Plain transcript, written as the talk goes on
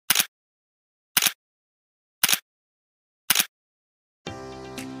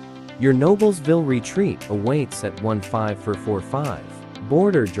Your Noblesville retreat awaits at 15445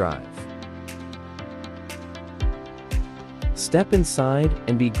 Border Drive. Step inside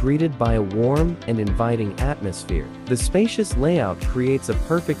and be greeted by a warm and inviting atmosphere. The spacious layout creates a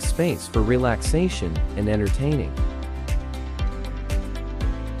perfect space for relaxation and entertaining.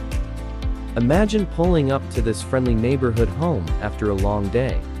 Imagine pulling up to this friendly neighborhood home after a long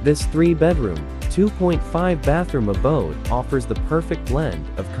day. This 3-bedroom, 2.5 bathroom abode offers the perfect blend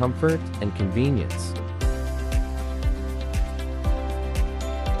of comfort and convenience.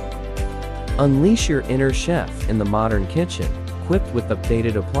 Unleash your inner chef in the modern kitchen, equipped with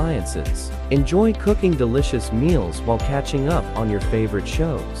updated appliances. Enjoy cooking delicious meals while catching up on your favorite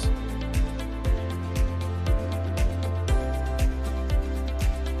shows.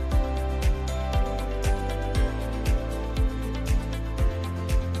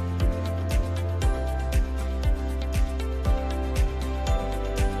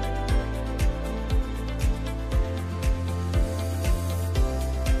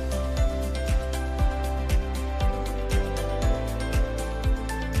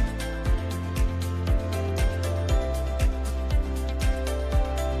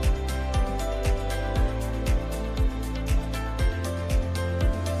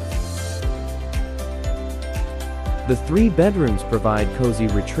 The 3 bedrooms provide cozy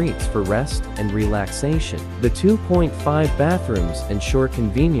retreats for rest and relaxation. The 2.5 bathrooms ensure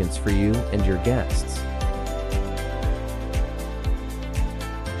convenience for you and your guests.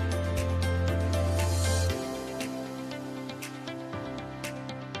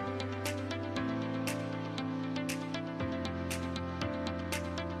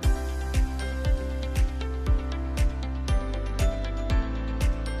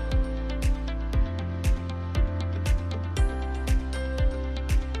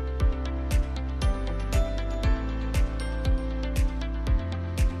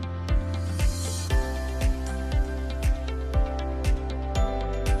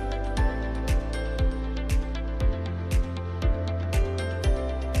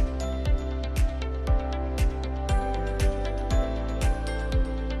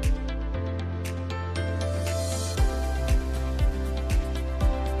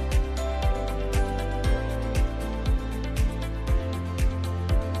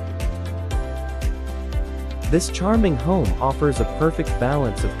 This charming home offers a perfect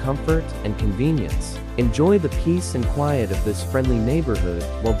balance of comfort and convenience. Enjoy the peace and quiet of this friendly neighborhood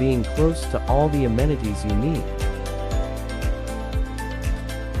while being close to all the amenities you need.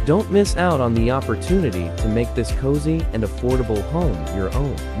 Don't miss out on the opportunity to make this cozy and affordable home your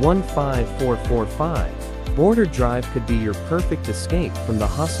own. 15445 Border Drive could be your perfect escape from the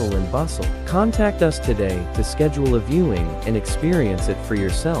hustle and bustle. Contact us today to schedule a viewing and experience it for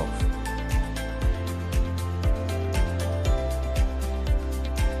yourself.